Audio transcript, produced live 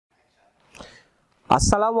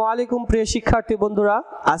আসসালামু আলাইকুম প্রিয় শিক্ষার্থী বন্ধুরা,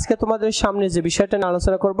 আজকে তোমাদের সামনে যে বিষয়টা নিয়ে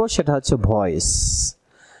আলোচনা করব সেটা হচ্ছে ভয়েস।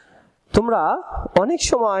 তোমরা অনেক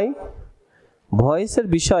সময় ভয়েসের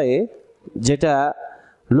বিষয়ে যেটা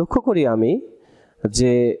লক্ষ্য করি আমি,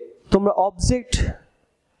 যে তোমরা অবজেক্ট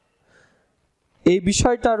এই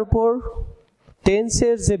বিষয়টার উপর,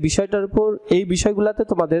 টেন্সের যে বিষয়টার উপর, এই বিষয়গুলোতে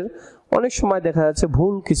তোমাদের অনেক সময় দেখা যাচ্ছে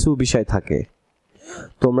ভুল কিছু বিষয় থাকে।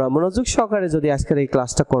 তোমরা মনোযোগ সহকারে যদি আজকের এই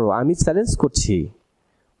ক্লাসটা করো, আমি চ্যালেঞ্জ করছি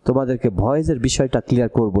তোমাদেরকে ভয়েসের বিষয়টা ক্লিয়ার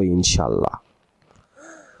করব ইনশাআল্লাহ।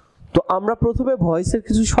 তো আমরা প্রথমে ভয়েসের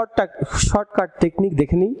কিছু শর্টকাট টেকনিক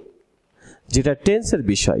দেখে নিই, যেটা টেন্সের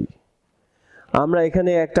বিষয়। আমরা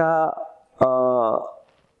এখানে একটা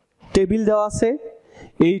টেবিল দেওয়া আছে,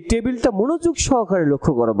 এই টেবিলটা মনোযোগ সহকারে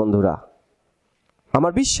লক্ষ্য করো বন্ধুরা।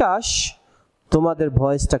 আমার বিশ্বাস তোমাদের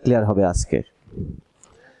ভয়েসটা ক্লিয়ার হবে আজকে।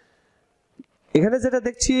 এখানে যেটা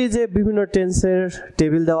দেখছি যে বিভিন্ন টেন্সের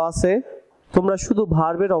টেবিল দেওয়া আছে। তোমরা শুধু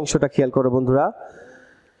ভার্বের অংশটা খেয়াল করো বন্ধুরা।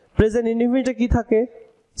 প্রেজেন্ট ইনডিফিনিটে কি থাকে?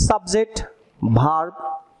 সাবজেক্ট, ভার্ব,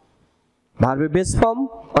 ভার্বের বেস ফর্ম।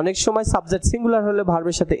 অনেক সময় সাবজেক্ট সিঙ্গুলার হলে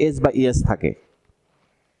ভার্বের সাথে এস বা ইএস থাকে,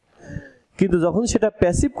 কিন্তু যখন সেটা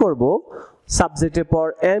প্যাসিভ করব, সাবজেক্টের পর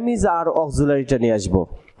এম ইজ আর অক্সিলারিটা নিয়ে আসবো,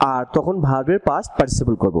 আর তখন ভার্বের পাস্ট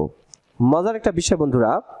পার্টিসিপল করব। মজার একটা বিষয়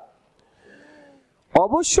বন্ধুরা,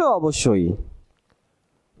 অবশ্যই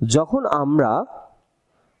যখন আমরা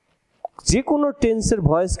যে কোনো টেন্সের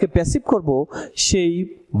ভয়েসকে প্যাসিভ করব, সেই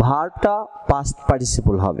ভার্বটা পাস্ট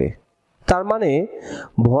পার্টিসিপল হবে। তার মানে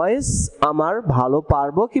ভয়েস আমার ভালো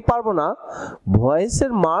পারবো কি পারবো না,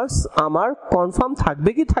 ভয়েসের মার্কস আমার কনফার্ম থাকবে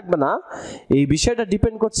কি থাকবে না, এই বিষয়টা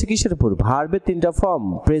ডিপেন্ড করছে কিসের উপর? ভার্বের তিনটা form,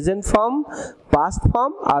 present form, past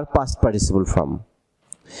form আর পাস্ট পার্টিসিপল ফর্ম।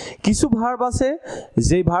 কিছু ভার্ব আছে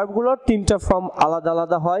যেই ভার্বগুলোর তিনটা ফর্ম আলাদা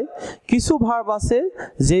আলাদা হয়, কিছু ভার্ব আছে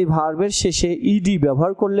যেই ভার্বের শেষে ইডি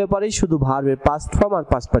ব্যবহার করলে পারে শুধু ভার্বের পাস্ট ফর্ম আর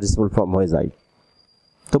পাস্ট পার্টিসিপল ফর্ম হয়ে যায়।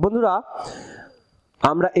 তো বন্ধুরা,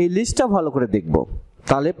 আমরা এই লিস্টটা ভালো করে দেখব।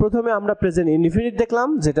 তাহলে প্রথমে আমরা প্রেজেন্ট ইনডিফিনিট দেখলাম,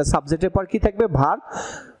 যেটা সাবজেক্টের পর কি থাকবে? ভার্ব।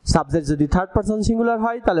 সাবজেক্ট যদি থার্ড পারসন সিঙ্গুলার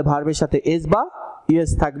হয় তাহলে ভার্বের সাথে এস বা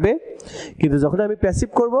ইএস থাকবে, কিন্তু যখন আমি প্যাসিভ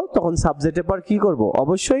করব তখন সাবজেক্টের পর কি করব?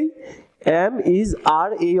 অবশ্যই এম ইজ আর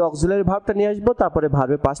এই অক্সিলারি ভার্বটা নিয়ে আসবো, তারপরে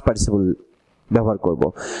ভার্বের পাস্ট পার্টিসিপল ব্যবহার করব।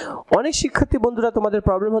 অনেক শিক্ষার্থী বন্ধুরা তোমাদের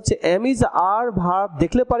প্রবলেম হচ্ছে এম ইজ আর ভার্ব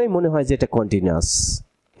দেখলে পরেই মনে হয় যে এটা কন্টিনিউয়াস।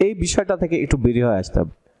 এই বিষয়টা থেকে একটু বেরিয়ে হয়ে আসতে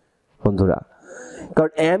হবে বন্ধুরা,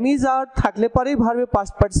 কারণ এম ইজ আর থাকলে পরেই ভার্বের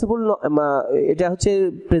পাস্ট পার্টিসিপল, এটা হচ্ছে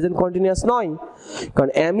প্রেজেন্ট কন্টিনিউয়াস নয়।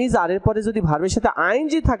 কারণ এম ইজ আর এর পরে যদি ভার্বের সাথে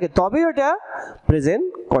আইএনজি থাকে তবে এটা প্রেজেন্ট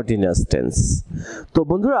কন্টিনিউয়াস টেন্স। তো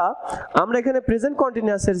বন্ধুরা, আমরা এখানে প্রেজেন্ট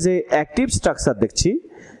কন্টিনিউয়াসের যে অ্যাক্টিভ স্ট্রাকচার দেখছি,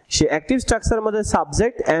 সেই অ্যাক্টিভ স্ট্রাকচারের মধ্যে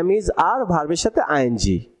সাবজেক্ট এম ইজ আর, ভার্বের সাথে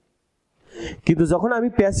আইএনজি। কিন্তু যখন আমি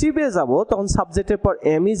প্যাসিভে যাব তখন সাবজেক্টের পর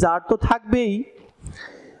এম ইজ আর তো থাকবেই,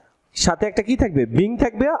 সাথে একটা কি থাকবে? বিং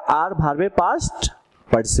থাকবে, আর ভার্বের পাস্ট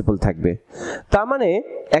পার্টিসিপল থাকবে। তার মানে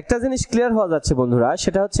একটা জিনিস ক্লিয়ার হওয়া যাচ্ছে বন্ধুরা,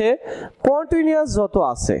 সেটা হচ্ছে কন্টিনিউয়াস যত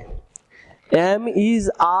আছে, এম ইজ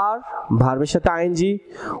আর ভার্বের সাথে আইএনজি,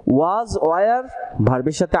 ওয়াজ ওয়ার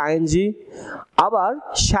ভার্বের সাথে আইএনজি, আবার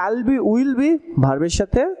শ্যাল বি উইল বি ভার্বের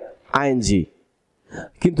সাথে আইএনজি।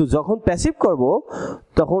 কিন্তু যখন প্যাসিভ করব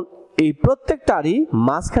তখন এই প্রত্যেকটারই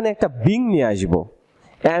মাঝখানে একটা বিং নিয়ে আসবো।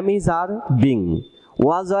 M is are being,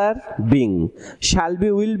 was were being, shall be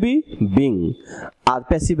will be being, আর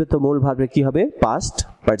প্যাসিভে তো মূল ভার্বে কি হবে? পাস্ট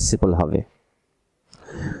পার্টিসিপল হবে।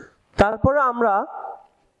 তারপরে আমরা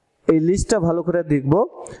এই লিস্টটা ভালো করে দেখব।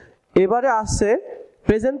 এবারে আসছে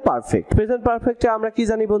প্রেজেন্ট পারফেক্ট। প্রেজেন্ট পারফেক্টে আমরা কি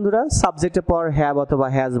জানি বন্ধুরা? সাবজেক্টের পর হ্যাভ অথবা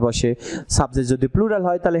হ্যাজ বসে। সাবজেক্ট যদি প্লুরাল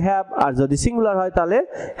হয় তাহলে হ্যাভ, আর যদি সিঙ্গুলার হয় তাহলে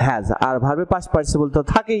হ্যাজ, আর ভার্বে পাস্ট পার্টিসিপল তো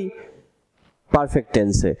থাকেই পারফেক্ট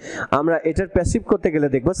টেন্সে। আমরা এটার প্যাসিভ করতে গেলে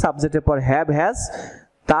দেখব সাবজেক্টের পর হ্যাভ, হ্যাজ,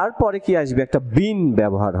 তারপরে কি আসবে? একটা বিন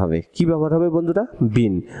ব্যবহার হবে। কি ব্যবহার হবে বন্ধুরা?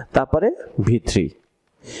 বিন, তারপরে ভি3।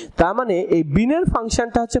 তার মানে এই বিনের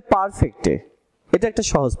ফাংশনটা হচ্ছে পারফেক্টে। এটা একটা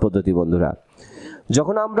সহজ পদ্ধতি বন্ধুরা।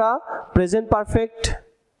 যখন আমরা প্রেজেন্ট পারফেক্ট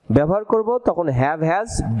ব্যবহার করব তখন have, has,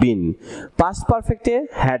 bin. Past পারফেক্টে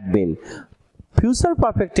had been, future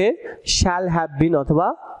পারফেক্টে shall have been অথবা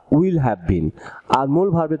উইল হ্যাভ বিন, আর মূল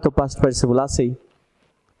ভার্বে তো পাস্ট পার্টিসিপল আছেই।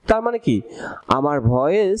 তার মানে কি? আমার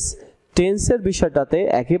ভয়েস টেন্সের বিষয়টাতে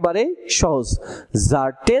একেবারে সহজ।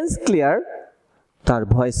 যার টেন্স ক্লিয়ার তার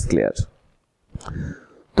ভয়েস ক্লিয়ার।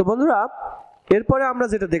 তো বন্ধুরা, এরপরে আমরা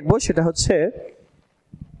যেটা দেখব সেটা হচ্ছে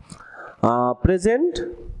present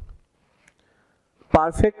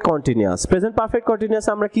perfect continuous. Present perfect continuous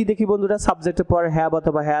আমরা কি দেখি বন্ধুরা, সাবজেক্টের পরে হ্যাভ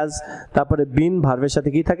অথবা হ্যাজ, তারপরে বিন, ভার্বের সাথে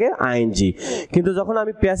কি থাকে আইএনজি। কিন্তু যখন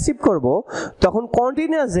আমি প্যাসিভ করব তখন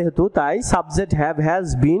কন্টিনিউয়াস যেহেতু, তাই subject have, has,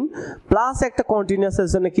 been plus একটা কন্টিনিউয়াসের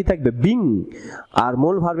জন্য কি থাকবে বিং, আর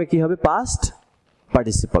মূল ভার্বে কি হবে পাস্ট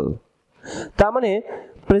পার্টিসিপল। তার মানে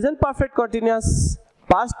present perfect continuous,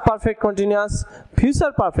 past perfect continuous,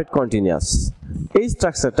 future perfect continuous, এই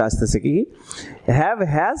স্ট্রাকচারটা আসতেছে কি have,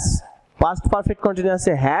 has, past perfect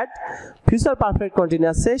কন্টিনিউয়াসে had, future perfect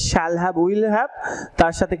কন্টিনিউয়াসে shall have, will have,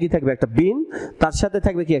 তার সাথে কি থাকবে একটা বিন, তার সাথে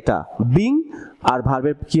থাকবে কি একটা বিং, আর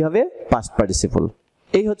ভার্বের কি হবে পাস্ট পার্টিসিপল।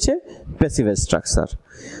 এই হচ্ছে প্যাসিভ স্ট্রাকচার।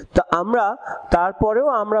 তো আমরা তারপরেও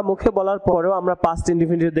আমরা মুখে বলার পরেও আমরা পাস্ট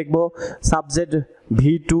ইনডিফিনিট দেখব, সাবজেক্ট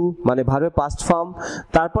V2 মানে ভার্বের পাস্ট ফর্ম,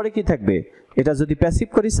 তারপরে কি থাকবে এটা যদি প্যাসিভ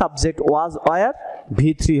করি সাবজেক্ট ওয়াজ, ওয়্যার,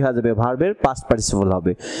 V3 হয়ে যাবে, ভার্বের পাস্ট পার্টিসিপল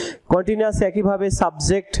হবে। কন্টিনিউয়াস একইভাবে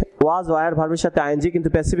সাবজেক্ট ওয়াজ, ওয়্যার, ভার্বের সাথে আইএনজি, কিন্তু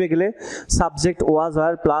প্যাসিভে গেলে subject was,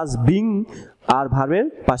 wire plus being আর ভার্বের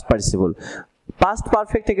পাস্ট পার্টিসিপল। পাস্ট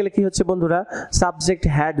পারফেক্টে গেলে কি হচ্ছে বন্ধুরা, সাবজেক্ট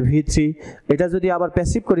হ্যাড V3, এটা যদি আবার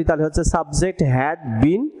প্যাসিভ করি তাহলে হচ্ছে সাবজেক্ট হ্যাড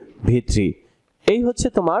বিন V3। এই হচ্ছে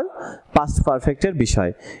তোমার পাস্ট পারফেক্টের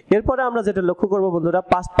বিষয়। এরপরে আমরা যেটা লক্ষ্য করব বন্ধুরা,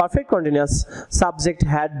 past perfect continuous subject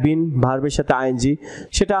had been, ভার্বের সাথে আইএনজি,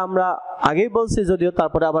 সেটা আমরা আগেই বলছি যদিও,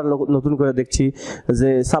 তারপরে আবার নতুন করে দেখছি যে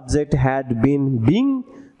সাবজেক্ট হ্যাড বিন, বিং,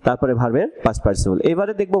 তারপরে ভার্বের পাস্ট পার্টিসিপল।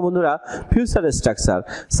 এবারে দেখবো বন্ধুরা ফিউচার স্ট্রাকচার,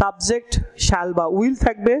 সাবজেক্ট শ্যাল বা উইল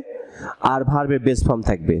থাকবে আর ভার্বের বেস ফর্ম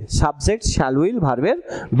থাকবে, সাবজেক্ট শ্যাল উইল ভার্বের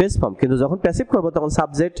বেস ফর্ম। কিন্তু যখন প্যাসিভ করব তখন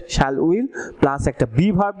সাবজেক্ট শ্যাল উইল প্লাস একটা বি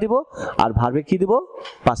ভার্ব দিব আর ভার্বে কি দিব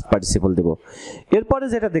পাস্ট পার্টিসিপল দিব। এরপরে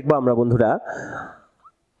যেটা দেখবো আমরা বন্ধুরা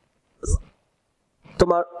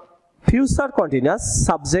তোমার future continuous,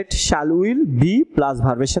 subject shall will be plus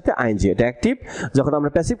ভার্বের সাথে আইএনজি, এটা অ্যাক্টিভ। যখন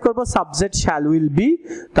আমরা প্যাসিভ করব সাবজেক্ট শ্যাল উইল বি,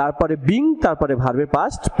 তারপরে বিং, তারপরে ভার্বের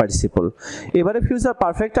পাস্ট পার্টিসিপল। এবারে ফিউচার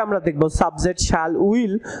পারফেক্ট আমরা দেখব সাবজেক্ট শ্যাল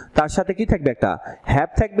উইল, তার সাথে কি থাকবে একটা হ্যাভ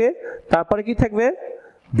থাকবে, তারপরে কি থাকবে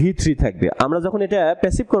V3 থাকবে। আমরা যখন এটা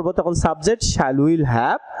প্যাসিভ করব তখন সাবজেক্ট শ্যাল উইল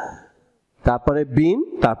হ্যাভ, তারপরে বিন,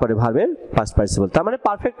 তারপরে ভার্বের পাস্ট পার্টিসিপল। তার মানে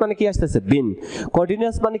পারফেক্ট মানে কি আসতেছে বিন,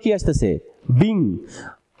 কন্টিনিউয়াস মানে কি আসতেছে বিং,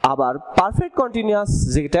 আবার পারফেক্ট কন্টিনিউয়াস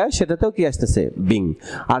যেটা সেটাতেও কি আসতেছে বিং,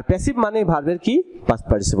 আর প্যাসিভ মানে ভার্বের কি পাস্ট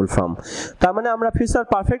পার্টিসিপল ফর্ম। তার মানে আমরা ফিউচার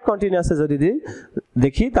পারফেক্ট কন্টিনিউয়াসে যদি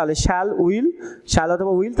দেখি তাহলে শ্যাল উইল, শ্যাল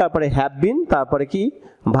অথবা উইল, তারপরে হ্যাভ বিন, তারপরে কি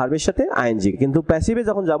ভার্বের সাথে আইএনজি। কিন্তু প্যাসিভে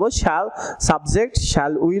যখন যাব shall, subject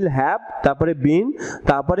shall will have, তারপরে বিন,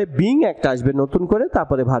 তারপরে বিং একটা আসবে নতুন করে,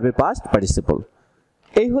 তারপরে ভার্বের পাস্ট পার্টিসিপল।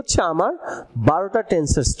 এই হচ্ছে আমার 12টা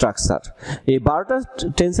টেন্সের স্ট্রাকচার। এই 12টা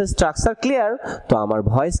টেন্সের স্ট্রাকচার ক্লিয়ার, তো আমার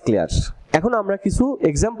ভয়েস ক্লিয়ার। এখন আমরা কিছু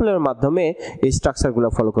এক্সাম্পলের মাধ্যমে এই স্ট্রাকচারগুলো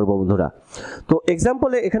ফলো করব বন্ধুরা। তো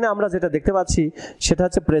এক্সাম্পলে এখানে আমরা যেটা দেখতে পাচ্ছি সেটা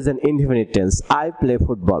হচ্ছে present indefinite tense, I play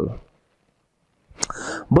football.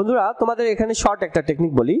 বন্ধুরা তোমাদের এখানে শর্ট একটা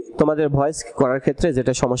টেকনিক বলি, তোমাদের ভয়েস করার ক্ষেত্রে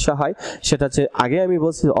যেটা সমস্যা হয় সেটা হচ্ছে, আগে আমি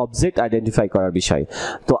বলছি অবজেক্ট আইডেন্টিফাই করার বিষয়।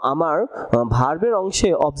 তো আমার ভার্বের অংশে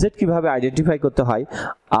অবজেক্ট কিভাবে আইডেন্টিফাই করতে হয়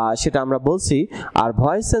সেটা আমরা বলছি। আর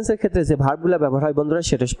ভয়েস সেন্সের ক্ষেত্রে যে ভার্বগুলো ব্যবহার হয় বন্ধুরা,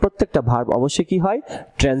 সেটা প্রত্যেকটা ভার্ব অবশ্যই কি হয়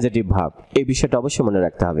ট্রানজিটিভ ভার্ব। এই বিষয়টা অবশ্যই মনে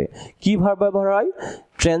রাখতে হবে। কি ভার্ব ব্যবহার হয়?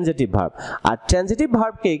 Transitive verb. আর ট্রানজিটিভ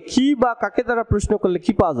ভার্বকে কি বা কাকে দ্বারা প্রশ্ন করলে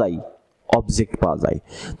কি পাওয়া যায়? অবজেক্ট পাওয়া যায়।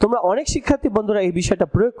 তোমরা অনেক শিক্ষার্থী বন্ধুরা এই বিষয়টা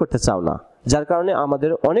প্রয়োগ করতে চাও না, যার কারণে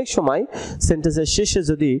আমাদের অনেক সময় সেন্টেন্সের শেষে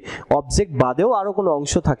যদি অবজেক্ট বাদেও আরো কোনো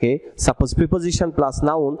অংশ থাকে, সাপোজ প্রিপোজিশন প্লাস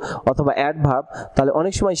নাউন অথবা অ্যাডভার্ব, তাহলে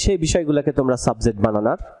অনেক সময় সেই বিষয়গুলোকে তোমরা সাবজেক্ট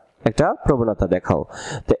বানানোর একটা প্রবণতা দেখাও।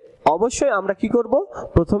 তো অবশ্যই আমরা কি করব,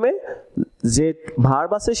 প্রথমে যে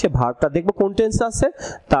ভার্ব আছে সে ভার্বটা দেখব কোন টেন্সে আছে,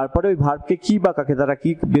 তারপরে ওই ভার্বকে কি বা কাকে দ্বারা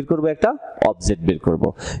কি বের করব, একটা অবজেক্ট বের করব।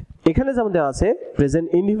 এখানে যেমন দেওয়া আছে প্রেজেন্ট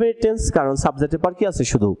ইনডিফিনিট টেন্স, কারণ সাবজেক্টের পর কি আছে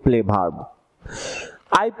শুধু প্লে ভার্ব।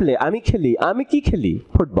 আই প্লে আমি খেলি, আমি কি খেলি?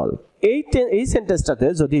 ফুটবল। এই সেন্টেন্সটাতে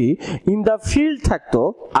যদি ইন দ্য ফিল্ড থাকতো,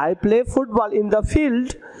 I play football in the field,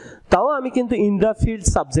 তাও আমি কিন্তু ইন দ্য ফিল্ড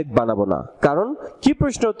সাবজেক্ট বানাবো না, কারণ কি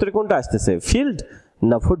প্রশ্ন উত্তরে কোনটা আসতেছে, ফিল্ড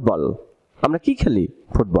না ফুটবল? আমরা কি খেলি?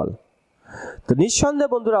 ফুটবল। তো নিঃসন্দেহে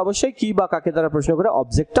বন্ধুরা অবশ্যই কি বা কাকে দ্বারা প্রশ্ন করে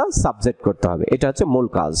অবজেক্টটা সাবজেক্ট করতে হবে, এটা হচ্ছে মূল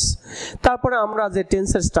কাজ। তারপরে আমরা যে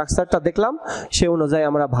টেন্সের স্ট্রাকচারটা দেখলাম সে অনুযায়ী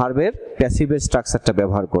আমরা ভার্বের প্যাসিভের স্ট্রাকচারটা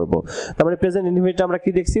ব্যবহার করব। তার মানে প্রেজেন্ট ইনডিফিনিটে আমরা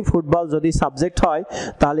কি দেখছি, ফুটবল যদি সাবজেক্ট হয়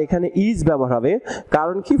তাহলে এখানে ইজ ব্যবহার হবে,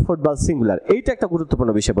 কারণ কি ফুটবল সিঙ্গুলার। এইটা একটা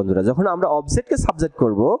গুরুত্বপূর্ণ বিষয় বন্ধুরা। যখন আমরা অবজেক্টকে সাবজেক্ট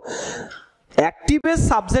করব, অ্যাক্টিভের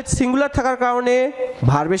সাবজেক্ট সিঙ্গুলার থাকার কারণে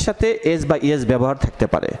ভার্বের সাথে এস বা ইএস ব্যবহার থাকতে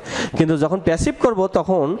পারে, কিন্তু যখন প্যাসিভ করব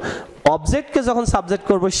তখন অবজেক্টকে যখন সাবজেক্ট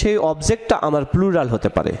করব সেই অবজেক্টটা আমার প্লুরাল হতে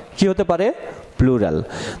পারে। কি হতে পারে? প্লুরাল।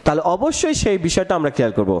 তাহলে অবশ্যই সেই বিষয়টা আমরা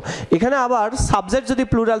খেয়াল করব। এখানে আবার সাবজেক্ট যদি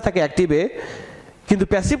প্লুরাল থাকে অ্যাক্টিভে, কিন্তু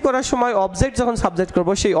প্যাসিভ করার সময় অবজেক্ট যখন সাবজেক্ট করব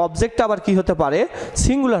সেই অবজেক্টটা আবার কি হতে পারে,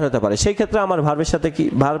 সিঙ্গুলার হতে পারে। সেই ক্ষেত্রে আমার ভার্বের সাথে কি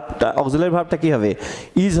ভার্বটা অক্সিলারি ভার্বটা কি হবে,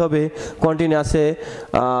 ইজ হবে, কন্টিনিউয়াসে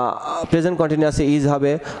প্রেজেন্ট কন্টিনিউয়াসে ইজ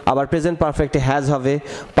হবে, আবার প্রেজেন্ট পারফেক্টে হ্যাজ হবে,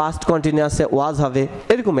 পাস্ট কন্টিনিউয়াসে ওয়াজ হবে,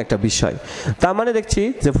 এরকম একটা বিষয়। তার মানে দেখছি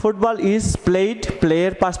যে football is played,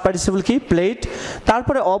 প্লেয়ের past participle কি প্লেড।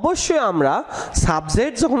 তারপরে অবশ্যই আমরা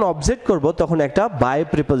সাবজেক্ট যখন অবজেক্ট করব তখন একটা বাই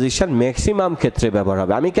প্রিপোজিশন ম্যাক্সিমাম ক্ষেত্রে ব্যবহার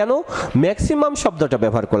হবে। আমি কেন ম্যাক্সিমাম শব্দটা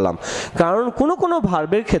ব্যবহার করলাম, কারণ কোনো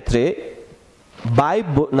ভার্বের ক্ষেত্রে বাই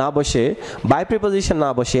না বসে, বাই প্রিপোজিশন না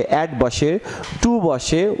বসে অ্যাট বসে, টু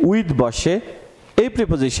বসে, উইথ বসে, এই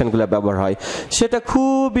প্রিপোজিশনগুলো ব্যবহার হয়। সেটা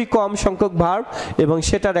খুবই কম সংখ্যক ভার্ব এবং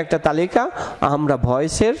সেটার একটা তালিকা আমরা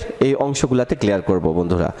ভয়েসের এই অংশগুলোতে ক্লিয়ার করব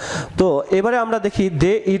বন্ধুরা। তো এবারে আমরা দেখি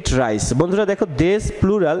দে ইট রাইস। বন্ধুরা দেখো দেস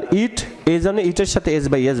প্লুরাল, ইট এই জন্য ইটের সাথে এস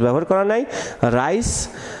বাই এস ব্যবহার করা নাই। রাইস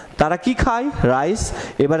তারা কি খায়, রাইস।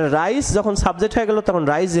 এবারে রাইস যখন সাবজেক্ট হয়ে গেল তখন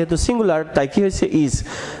রাইস যেহেতু সিঙ্গুলার তাই কি হয়েছে, is.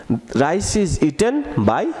 Rice is eaten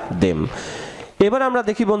by them. এবার আমরা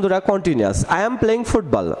দেখি বন্ধুরা continuous, I am playing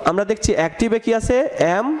football. আমরা দেখছি অ্যাক্টিভে কি আছে,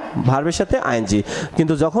 এম ভার্বের সাথে আইএনজি।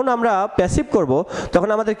 কিন্তু যখন আমরা প্যাসিভ করব তখন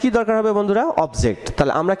আমাদের কি দরকার হবে বন্ধুরা, অবজেক্ট।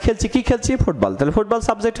 তাহলে আমরা খেলছি কি খেলছি, ফুটবল। তাহলে ফুটবল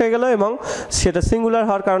সাবজেক্ট হয়ে গেল এবং সেটা সিঙ্গুলার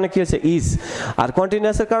হওয়ার কারণে কি হয়েছে, ইজ। আর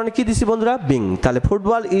কন্টিনিউয়াসের কারণে কি দিছি বন্ধুরা, বিং। তাহলে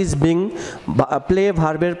ফুটবল ইজ বিং, প্লে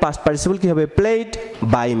ভার্বের পাস্ট পার্টিসিপল কি হবে, প্লেড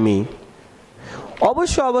বাই মি।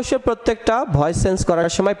 অবশ্যই প্রত্যেকটা ভয়েস চেঞ্জ করার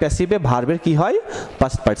সময় প্যাসিভে ভার্বের কি হয়,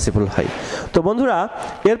 পাস্ট পার্টিসিপল হয়। তো বন্ধুরা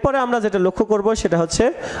এরপরে আমরা যেটা লক্ষ্য করব সেটা হচ্ছে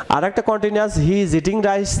আর একটা continuous, he is eating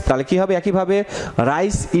rice. তাহলে কি হবে, একইভাবে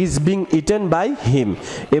rice is being eaten by him.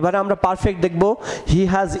 এবারে আমরা পারফেক্ট দেখব, হি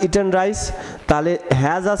হ্যাজ ইটেন রাইস। তাহলে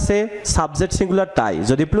হ্যাজ আছে, সাবজেক্ট সিঙ্গুলার তাই,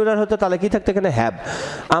 যদি প্লুরাল হতো তাহলে কি থাকতো এখানে, হ্যাভ।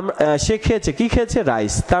 সে খেয়েছে, কি খেয়েছে,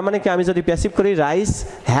 রাইস। তার মানে কি আমি যদি প্যাসিভ করি রাইস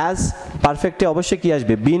হ্যাজ, পারফেক্টে অবশ্যই কি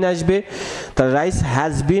আসবে, বিন আসবে। তাহলে রাইস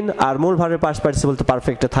হ্যাজ বিন, আর মূল ভার্বের পাস্ট পার্টিসিপল তো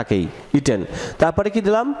পারফেক্টে থাকেই, ইটেন। তারপরে কি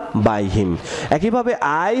দিলাম, বাই হিম। একইভাবে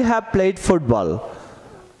আই হ্যাভ প্লেড ফুটবল।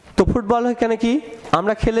 তো ফুটবল এখানে কি,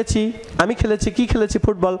 আমরা খেলেছি, আমি খেলেছি, কি খেলেছি,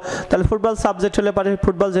 ফুটবল। তাহলে ফুটবল সাবজেক্ট হলে পারে,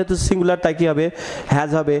 ফুটবল যেহেতু সিঙ্গুলার তাই কি হবে, হ্যাজ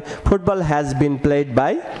হবে। Football has been played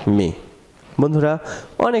by me. বন্ধুরা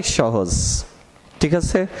অনেক সহজ, ঠিক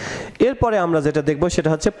আছে। এরপরে আমরা যেটা দেখব সেটা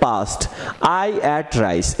হচ্ছে পাস্ট, আই অ্যাট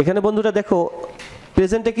রাইস। এখানে বন্ধুরা দেখো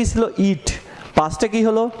প্রেজেন্টে কি ছিল, ইট, পাস্টে কি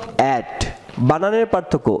হলো, অ্যাট। বানানের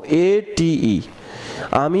পার্থক্য, এ টি ই।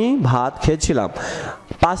 আমি ভাত খেয়েছিলাম।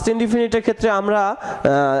 পাস্ট ইনডিফিনিটের ক্ষেত্রে আমরা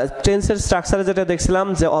টেন্সের স্ট্রাকচারে যেটা দেখছিলাম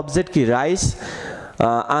যে অবজেক্ট কি, রাইস।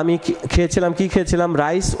 আমি খেয়েছিলাম, কি খেয়েছিলাম,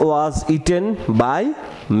 rice was eaten by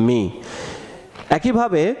me.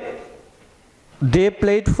 একইভাবে দে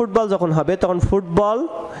প্লেড ফুটবল যখন হবে তখন ফুটবল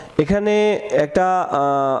এখানে একটা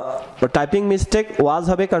টাইপিং মিস্টেক, ওয়াজ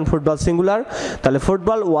হবে কারণ ফুটবল সিঙ্গুলার। তাহলে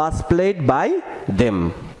football was played by them.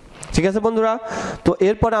 ঠিক আছে বন্ধুরা। তো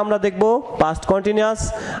এরপরে আমরা দেখব past continuous,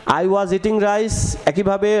 I was eating rice.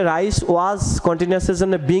 একইভাবে রাইস ওয়াজ কন্টিনিউয়াসের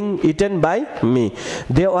জন্য being eaten by me.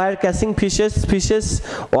 They were catching fishes, fishes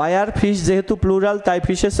war, fish যেহেতু প্লুরাল তাই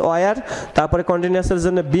ফিশেস ওয়ার। তারপরে কন্টিনিউয়াসের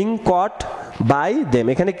জন্য বিং কট বাই দেম।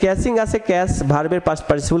 এখানে ক্যাচিং আছে, ক্যাচ ভার্বের পাস্ট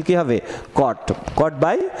পার্টিসিপল কি হবে, কট, caught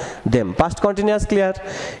by them. Past continuous clear.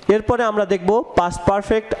 এরপরে আমরা দেখব past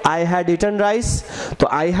perfect, I had eaten rice. তো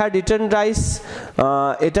আই হ্যাড ইটেন রাইস,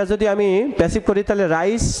 এটা যদি আমি প্যাসিভ করি তাহলে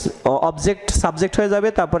রাইস অবজেক্ট সাবজেক্ট হয়ে যাবে।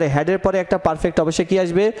 তারপরে হ্যাডের পরে একটা পারফেক্ট অবশ্যই কি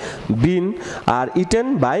আসবে, বিন, আর ইটেন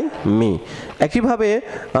বাই মি। একইভাবে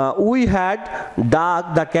we had dug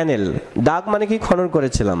the canal. Dug মানে কি, খনন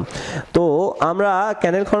করেছিলাম। তো আমরা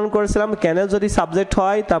ক্যানেল খনন করেছিলাম, ক্যানেল যদি সাবজেক্ট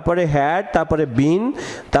হয় তারপরে হ্যাড, তারপরে বিন,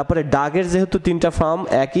 তারপরে ডাগের যেহেতু তিনটা ফর্ম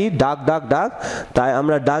একই, ডাক ডাক ডাক, তাই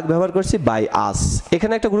আমরা ডাক ব্যবহার করছি বাই আস।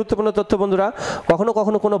 এখানে একটা গুরুত্বপূর্ণ তথ্য বন্ধুরা, কখনো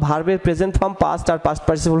কখনো কোনো ভার্বের প্রেজেন্ট ফর্ম পাস্ট আর পাস্ট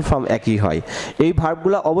পার্টিসিপল ফর্ম একই হয়। এই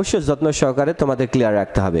ভার্বগুলো অবশ্যই যত্ন সহকারে তোমাদের ক্লিয়ার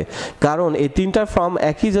রাখতে হবে, কারণ এই তিনটার ফর্ম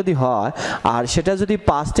একই যদি হয় আর সেটা যদি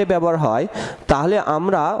পাস্টে ব্যবহার হয় তাহলে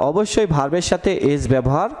আমরা অবশ্যই ভার্বের সাথে এস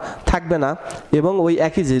ব্যবহার থাকবে না এবং ওই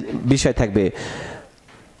একই বিষয় থাকবে।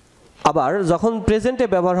 আবার যখন প্রেজেন্টে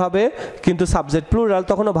ব্যবহার হবে কিন্তু সাবজেক্ট প্লুরাল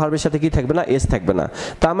তখনও ভার্বের সাথে কি থাকবে না, এস থাকবে না।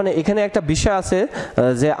 তার মানে এখানে একটা বিষয় আছে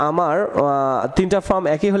যে আমার তিনটা ফর্ম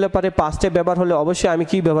একই হলে পারে পাস্টে ব্যবহার হলে অবশ্যই আমি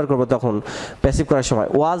কি ব্যবহার করব তখন প্যাসিভ করার সময়,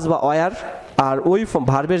 ওয়াজ বা ওয়ার, আর ওই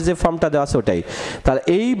ভার্বের যে ফর্মটা দেওয়া আছে ওটাই। তাহলে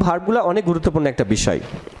এই ভার্বগুলো অনেক গুরুত্বপূর্ণ একটা বিষয়।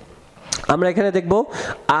 আমরা এখানে দেখব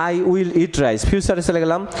আই উইল ইট রাইস, ফিউচারে চলে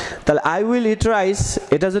গেলাম। তাহলে আই উইল ইট রাইস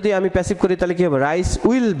এটা যদি আমি প্যাসিভ করি তাহলে কি হবে, রাইস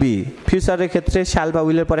উইল বি। ফিউচারের ক্ষেত্রে শ্যাল বা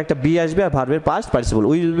উইলের পর একটা বি আসবে আর ভার্বের past participle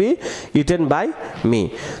will be eaten by me.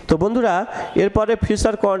 তো বন্ধুরা এরপরে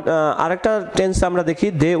ফিউচার আরেকটা টেন্স আমরা দেখি,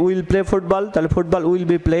 দে উইল প্লে ফুটবল। তাহলে football will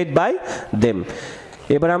be played by them.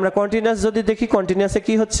 এবার আমরা কন্টিনিউয়াস যদি দেখি, কন্টিনিউয়াসে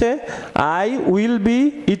কি হচ্ছে, I will be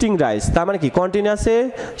eating rice, তার মানে কি কন্টিনিউয়াসে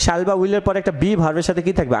শাল বা উইলের পরে একটা বি ভার্বের সাথে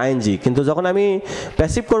কি থাকবে, আইএনজি। কিন্তু যখন আমি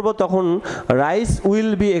প্যাসিভ করব তখন রাইস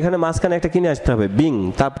উইল বি, এখানে মাঝখানে একটা কিনে আসতে হবে বিং,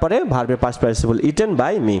 তারপরে ভার্বের past participle eaten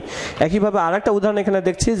by me. একইভাবে আরেকটা উদাহরণ এখানে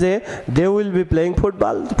দেখছি যে they will be playing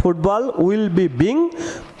football, football will be being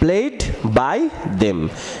played by them.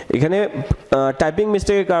 এখানে টাইপিং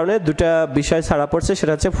মিস্টেকের কারণে দুটা বিষয় ছাড়া পড়ছে,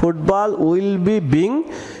 সেটা হচ্ছে ফুটবল উইল বি বিং,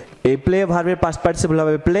 এই প্লে ভার্বের পাস্ট পার্টিসিপল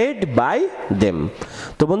হবে প্লেড বাই দেম।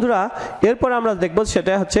 তো বন্ধুরা এরপর আমরা দেখব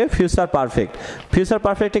সেটা হচ্ছে ফিউচার পারফেক্ট। ফিউচার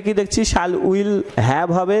পারফেক্টে কি দেখছি, শাল উইল হ্যাভ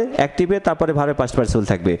হবে অ্যাক্টিভে, তারপরে ভার্বের পাস্ট পার্টিসিপল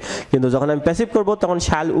থাকবে। কিন্তু যখন আমি প্যাসিভ করব তখন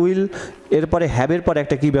শাল উইল এরপরে হ্যাভের পরে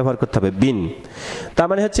একটা কি ব্যবহার করতে হবে, বিন। তার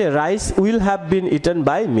মানে হচ্ছে rice will have been eaten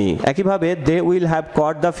by me. একইভাবে they will have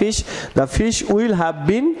caught the fish will have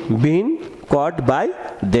been caught by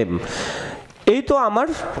them. এই তো আমার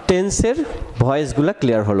টেন্সের ভয়েসগুলো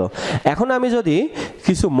ক্লিয়ার হলো। এখন আমি যদি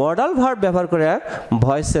কিছু মডাল ভার্ব ব্যবহার করে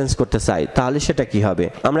ভয়েস চেঞ্জ করতে চাই তাহলে সেটা কি হবে,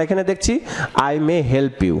 আমরা এখানে দেখছি I may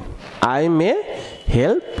help you, I may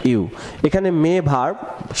help you. এখানে মে ভার্ব,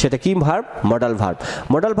 সেটা কি ভার্ব, মডাল ভার্ব।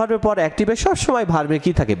 মডাল ভার্বের পর অ্যাক্টিভে সবসময় ভার্বের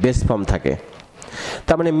কি থাকে, বেস ফর্ম থাকে।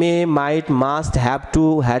 তার মানে মে, মাইট, must, have to,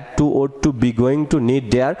 had to, ode to, be going to, need,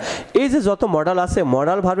 dare, এই যে যত মডাল আছে,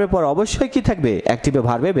 মডাল ভার্বের পর অবশ্যই কি থাকবে, অ্যাক্টিভে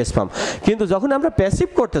ভার্বে বেস ফর্ম। কিন্তু যখন আমরা প্যাসিভ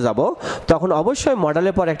করতে যাব তখন অবশ্যই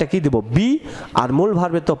মডালের পর একটা কি দেব, বি, আর মূল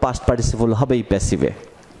ভার্বে তো পাস্ট পার্টিসিপল হবেই প্যাসিভে।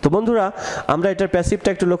 তো বন্ধুরা আমরা এটার প্যাসিভটা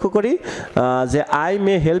একটু লক্ষ্য করি যে আই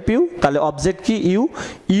মে হেল্প ইউ, তাহলে অবজেক্ট কি, you,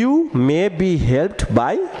 you may be helped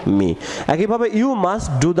by me. একইভাবে you must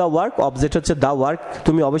do the work, object হচ্ছে দ্য ওয়ার্ক,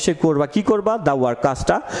 তুমি অবশ্যই করবা, কি করবা, দ্য ওয়ার্ক,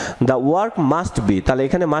 কাজটা, দ্য ওয়ার্ক মাস্ট বি, তাহলে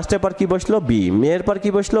এখানে মাস্টের পর কি বসলো, বি, মেয়ের পর কি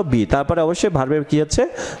বসলো, বি, তারপরে অবশ্যই ভার্বের কি হচ্ছে,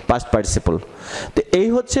 পাস্ট পার্টিসিপল। তো এই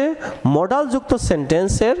হচ্ছে মডাল যুক্ত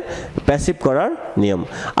সেন্টেন্সের প্যাসিভ করার নিয়ম।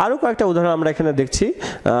 আরও কয়েকটা উদাহরণ আমরা এখানে দেখছি,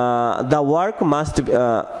 the work must,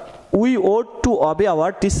 we ode to অবে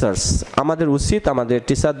our teachers, আমাদের উচিত আমাদের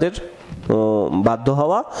টিচারদের বাধ্য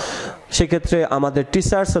হওয়া। সেক্ষেত্রে আমাদের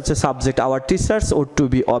টিচার্স হচ্ছে subject, our teachers ode to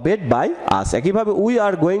B অবেড by us. একইভাবে we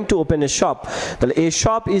are going to open A shop, তাহলে এ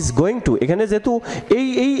শপ ইজ গোয়িং টু, এখানে যেহেতু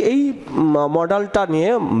এই মডেলটা নিয়ে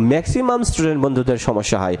ম্যাক্সিমাম স্টুডেন্ট বন্ধুদের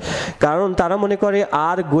সমস্যা হয়, কারণ তারা মনে করে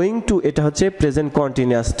আর গোয়িং টু এটা হচ্ছে প্রেজেন্ট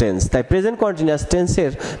কন্টিনিউয়াস টেন্স, তাই প্রেজেন্ট কন্টিনিউয়াস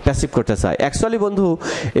টেন্সের প্যাসিভ করতে চায়। অ্যাকচুয়ালি বন্ধু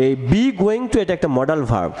এই বি গোয়িং টু এটা একটা মডেল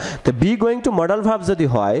ভার্ব, তো be going to modal verb যদি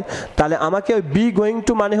হয় তাহলে আমাকে ওই বি গোয়িং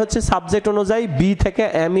টু মানে হচ্ছে সাবজেক্ট অনুযায়ী বি থেকে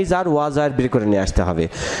এম ইজ আর ওয়াজ আর বের করে নিয়ে আসতে হবে।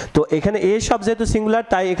 তো এখানে এ সব যেহেতু সিঙ্গুলার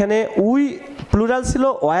তাই এখানে উই প্লুরাল ছিল,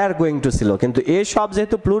 ওয়ার গোয়িং টু ছিল, কিন্তু এ সব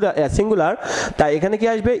যেহেতু প্লুরাল সিঙ্গুলার তাই এখানে কি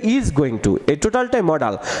আসবে, ইজ গোয়িং টু। এই টোটালটাই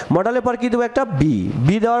মডেল, মডেলের পর কি দেবো, একটা বি,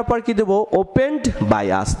 বি দেওয়ার পর কি দেবো, ওপেনড বাই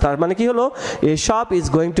আস, তার মানে কি হলো, এ shop is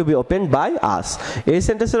going to B opened by us. এই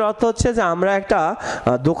সেন্টেন্সের অর্থ হচ্ছে যে আমরা একটা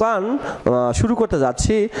দোকান শুরু করতে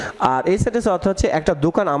যাচ্ছি, আর এই সেন্টেন্সের অর্থ হচ্ছে একটা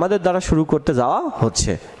দোকান আমাদের দ্বারা শুরু করতে যাওয়া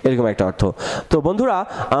হচ্ছে, এরকম একটা অর্থ। তো বন্ধুরা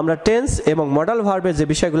আমরা টেন্স এবং মডেল ভার্বের যে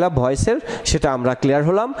বিষয়গুলো ভয়েসের সেটা আমরা ক্লিয়ার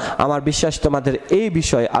হলাম। আমার বিশ্বাস তোমাদের এই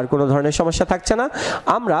বিষয়ে আর কোনো ধরনের সমস্যা থাকছে না।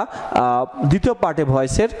 আমরা দ্বিতীয় পার্টে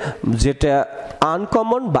ভয়েসের যেটা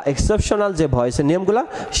আনকমন বা এক্সেপশনাল যে ভয়েসের নিয়মগুলো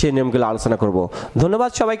সেই নিয়মগুলো আলোচনা করব।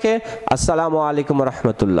 ধন্যবাদ সবাইকে। আসসালামু আলাইকুম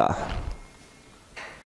রহমতুল্লাহ।